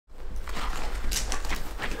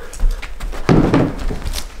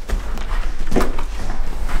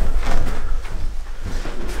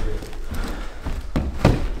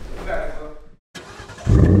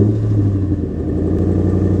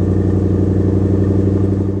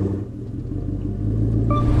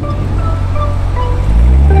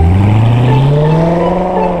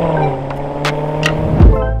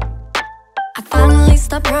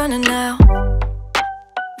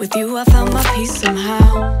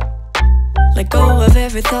Let go of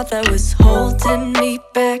every thought that was holding me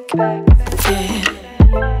back. Yeah,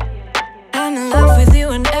 I'm in love with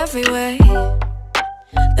you in every way.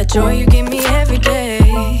 The joy you give me every day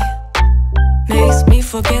makes me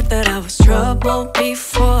forget that I was troubled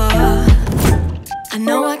before. I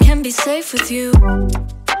know I can be safe with you.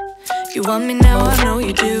 You want me now, I know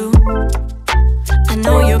you do. I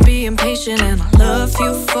know you're being patient and I love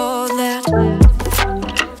you for that.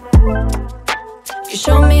 You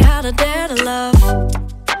showed me how to dare to love,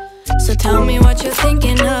 so tell me what you're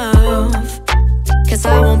thinking of, cause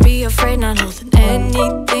I won't be afraid, not holding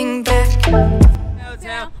anything back.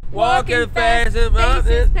 Downtown, walking fast and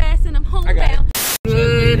passing, I'm homebound.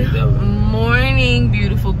 Good morning,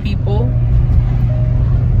 beautiful people.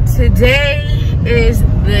 Today is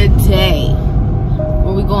the day.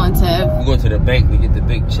 Where we going, Tev? We're going to the bank to get the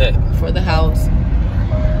big check. For the house.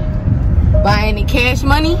 Buy any cash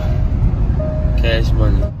money? Cash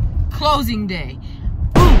money. Closing day.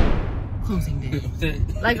 Boom. Closing day.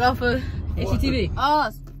 Like off of HGTV.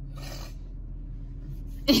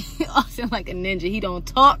 Austin like a ninja. He don't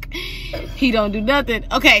talk. He don't do nothing.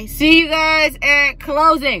 Okay, see you guys at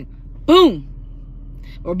closing. Boom.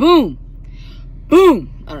 Or boom. Boom.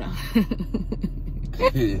 I don't know.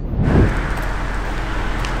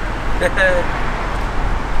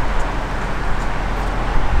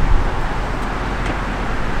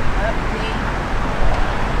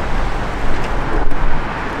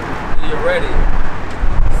 You're ready.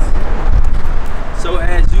 So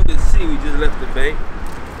as you can see, we just left the bank.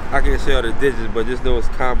 I can't show all the digits, but just know it's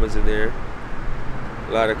commas in there.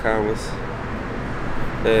 A lot of commas.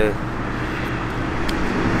 And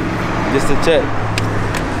just a check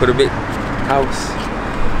for the big house.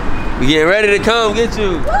 We getting ready to come get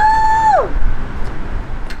you.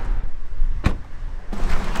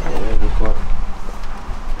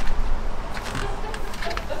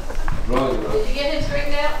 Woo! Did you get him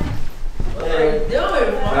straightened out? What are you doing,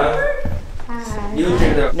 Robert? You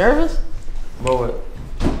straightened out. Nervous? What?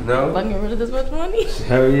 No? About getting rid of this much money?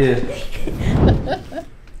 Hell yeah.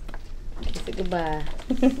 Say goodbye.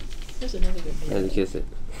 There's another good I had to kiss it.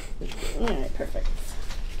 Alright, perfect.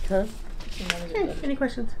 Huh? Hey, any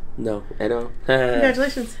questions? No, at all.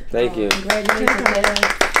 Congratulations. Thank you. Congratulations,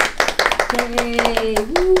 Yay!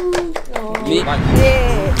 Woo! Aw. Me? Yeah,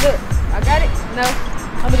 look, I got it. No,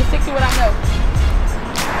 I'm gonna stick to what I know.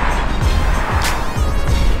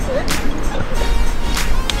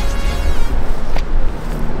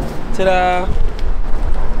 Ta-da!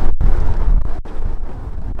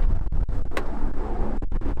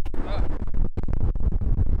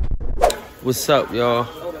 What's up, y'all?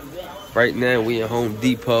 Right now we in Home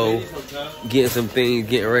Depot, getting some things,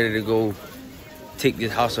 getting ready to go take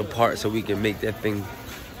this house apart so we can make that thing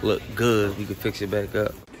look good. We can fix it back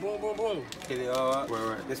up. Boom, boom, boom. Hit it all up.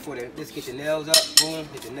 Right. Let's get the nails up. Boom,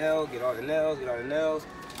 hit the nail, get all the nails,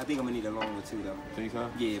 I think I'm gonna need a long one too, though. Think so?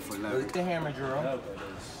 Yeah, for now. Look at the hammer drill.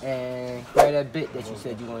 And grab that bit that you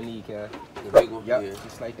said you gonna need, Kev. The big one? Yep, Yeah.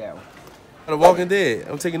 just like that one. The Walking Dead.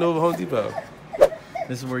 I'm taking over Home Depot.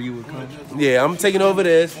 This is where you would come. Yeah, I'm taking over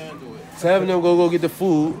this. So having them go get the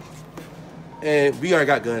food. And we already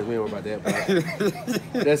got guns. We ain't worry about that.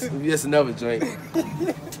 But that's another joint.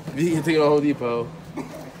 We can take it to Home Depot.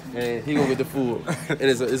 And he gonna get the food. And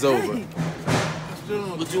it's over.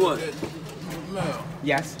 What you want?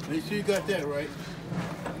 Yes. Make sure you got that right.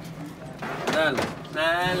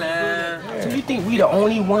 So you think we the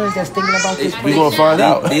only ones that's thinking about this? We gonna find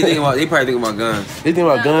out. They probably think about guns. They think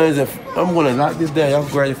about guns. And I'm gonna lock this down. Y'all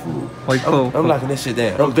grab your food. I'm locking this shit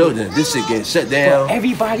down. I'm building it. This shit getting shut down.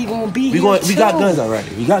 Everybody gonna be here. We got guns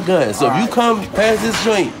already. We got guns. So if you come past this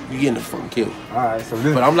joint, you getting the fucking killed. Alright, so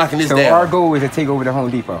this, But I'm locking this so down. our goal is to take over the Home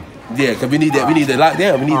Depot. Yeah, cause we need that. We need to lock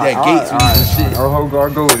down. We need that gates. We need this shit. Our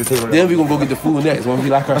goal is to take over. Then we gonna go get the food next when we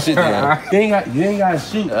lock our shit down. You ain't gotta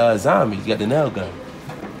shoot zombies. You got the nail gun.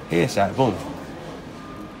 Headshot, boom.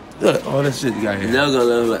 Look, all that shit you got here. Now gonna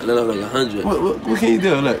let up like 100. What can you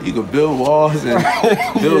do? Look, you can build walls and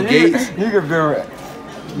build gates. You can build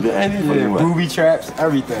booby traps,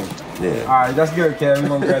 everything. Yeah. All right, that's good, Kev. We're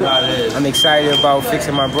gonna get out of here. I'm excited about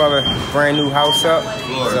fixing my brother's brand new house up,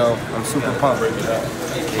 so I'm super pumped.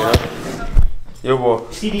 Yo, boy.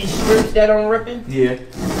 See these strips that I'm ripping? Yeah.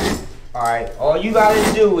 All right, all you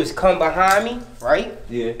gotta do is come behind me, right?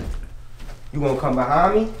 Yeah. You gonna come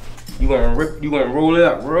behind me. You gonna roll it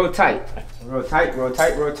up real tight, real tight, real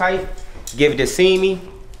tight, real tight. Give it to Seamy,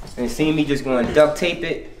 and Seamy just gonna duct tape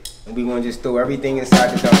it, and we gonna just throw everything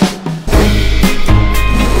inside the duct tape.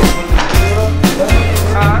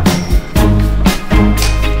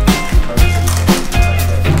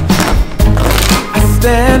 I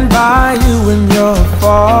stand by you when you're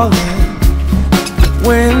falling.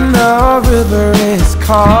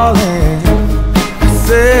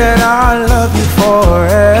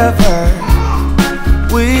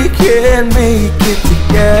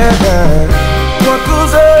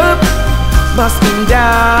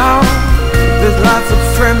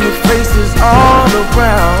 all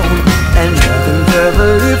around, and nothing's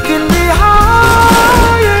ever lifting me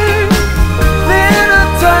higher than a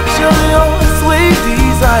touch of your sweet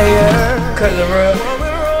desire. Cut the rug.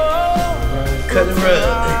 Cut the rug.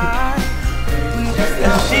 That's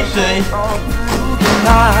what she say.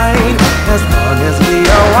 As long as we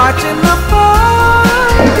are watching the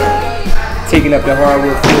fire. Taking up the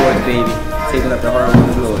hardwood floors, baby. Taking up the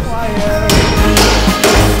hardwood floors.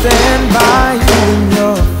 Stand by you when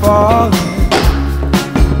you're falling,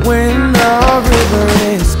 when the river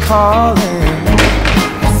is calling.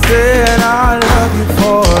 Said I love you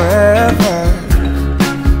forever.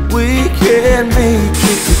 We can make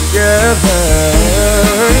it together.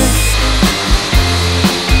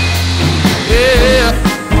 Yeah,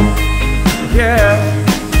 yeah.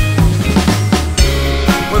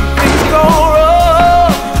 When things go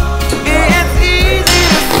wrong, it's easy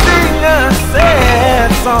to sing a sad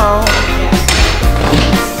song.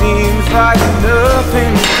 Seems like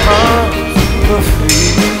nothing comes for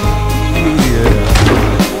free.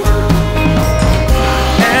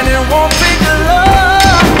 And it won't take a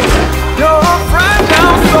lot. You're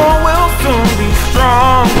fragile, so we'll soon be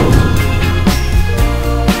strong.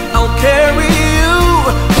 I'll carry you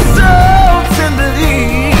so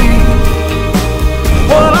tenderly.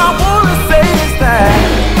 What I wanna say is that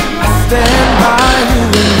I stand by you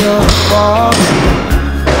when you're falling,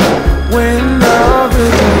 when the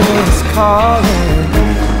river is calling.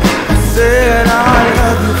 I said I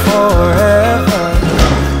love you forever.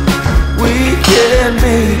 We can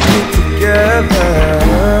make it together.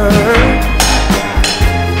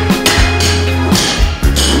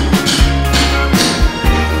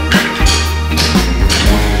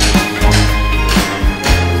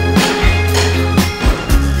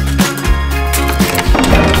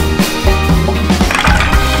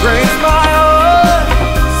 Breaks my heart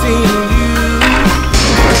seeing you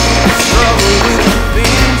struggle with the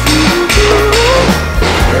things you do.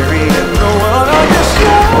 Carrying no one on your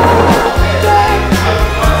shoulder.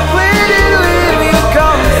 When did we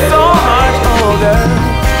become so much older?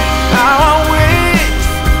 Now I wish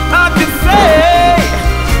I could say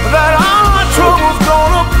that all my troubles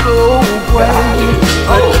gonna blow away.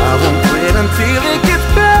 But I won't quit until it gets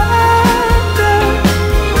better.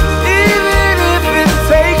 Even if it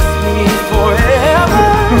takes me forever.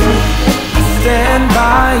 Stand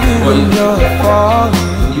by you when you're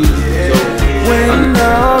falling, when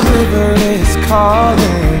the river is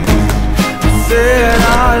calling. Said I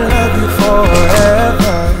love you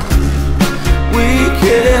forever. We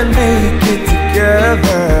can make it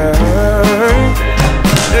together.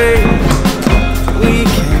 Hey, we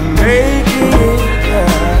can make it.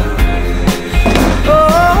 Oh,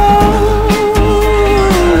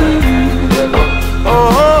 oh, oh,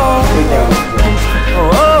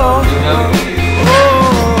 oh, oh.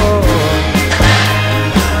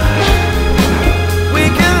 We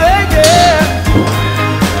can make it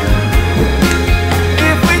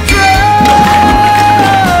if we try.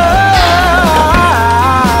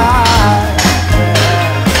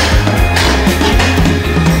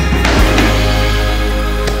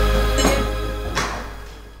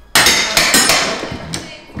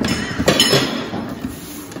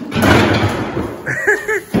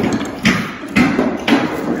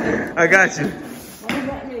 I got you.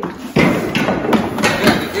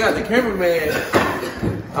 You got the cameraman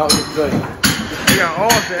out this joint. You got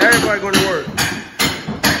Austin. Everybody go to work.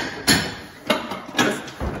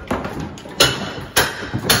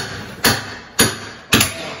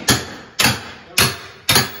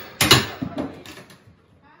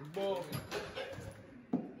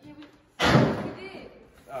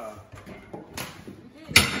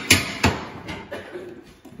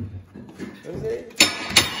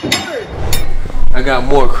 I got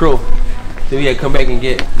more crew, so we had to come back and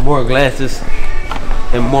get more glasses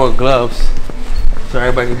and more gloves so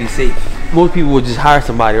everybody can be safe. Most people would just hire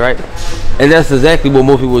somebody, right? And that's exactly what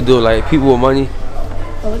most people would do. Like people with money,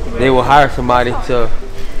 they will hire somebody to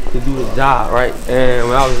do the job, right? And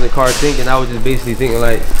when I was in the car thinking, I was just basically thinking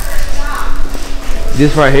like,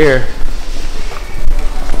 this right here,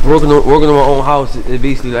 working on my own house is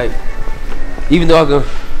basically like, even though I can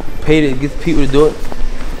pay to get people to do it,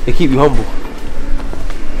 they keep you humble.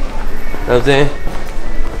 You know what I'm saying?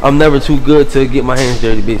 I'm never too good to get my hands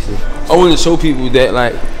dirty, basically. I want to show people that,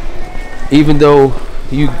 like, even though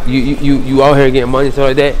you out here getting money and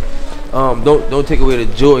stuff like that, don't take away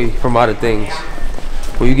the joy from other things.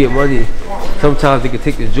 When you get money, sometimes they can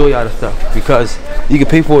take the joy out of stuff because you can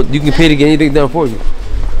pay for it. You can pay to get anything done for you.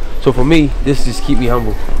 So for me, this just keep me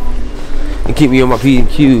humble and keep me on my P's and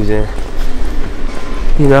Q's, and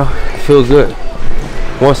you know, it feels good.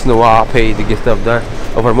 Once in a while, I pay to get stuff done.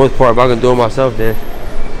 But for the most part, if I can do it myself, then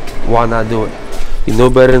why not do it? You know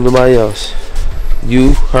better than nobody else.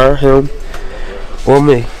 You, her, him, or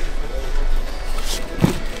me.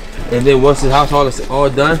 And then once this household is all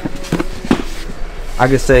done, I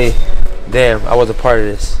can say, damn, I was a part of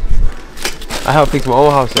this. I helped fix my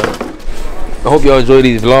own house up. I hope y'all enjoy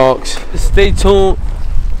these vlogs. Stay tuned.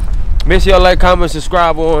 Make sure y'all like, comment,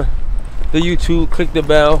 subscribe on the YouTube. Click the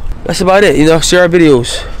bell. That's about it. You know, share our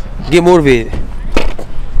videos. Get motivated.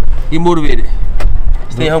 Get motivated.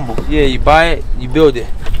 Stay humble. Yeah, you buy it, you build it.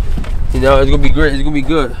 You know, it's gonna be great. It's gonna be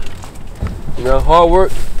good. You know, hard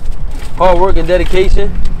work and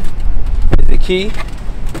dedication is the key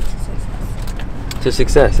to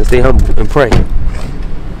success. And stay humble and pray.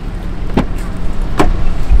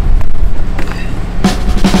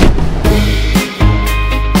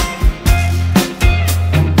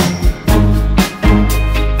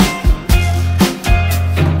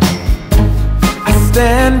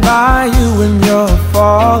 Stand by you when you're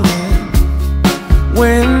falling,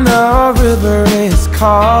 when the river is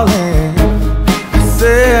calling. I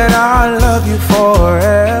said I love you